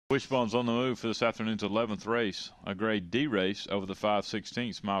Wishbone's on the move for this afternoon's 11th race, a grade D race over the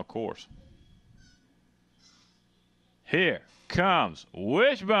 5/16 mile course. Here comes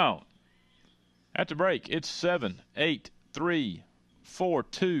Wishbone. At the break, it's 7, 8, 3, 4,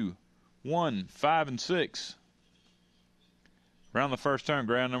 2, 1, 5, and 6. Around the first turn,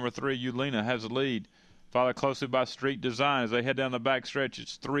 ground number 3, Ulena has the lead, followed closely by Street Design as they head down the back stretch.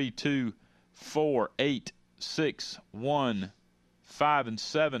 It's 3, 2, 4, 8, 6, 1, 5, and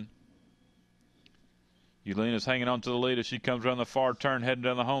 7. Ulena's hanging on to the lead as she comes around the far turn, heading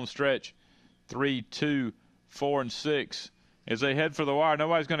down the home stretch. 3, 2, 4, and 6. As they head for the wire,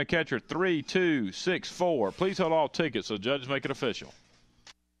 nobody's going to catch her. 3, 2, 6, 4. Please hold all tickets so judges make it official.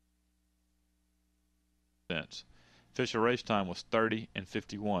 Official race time was 30 and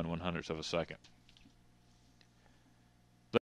 51 100ths of a second.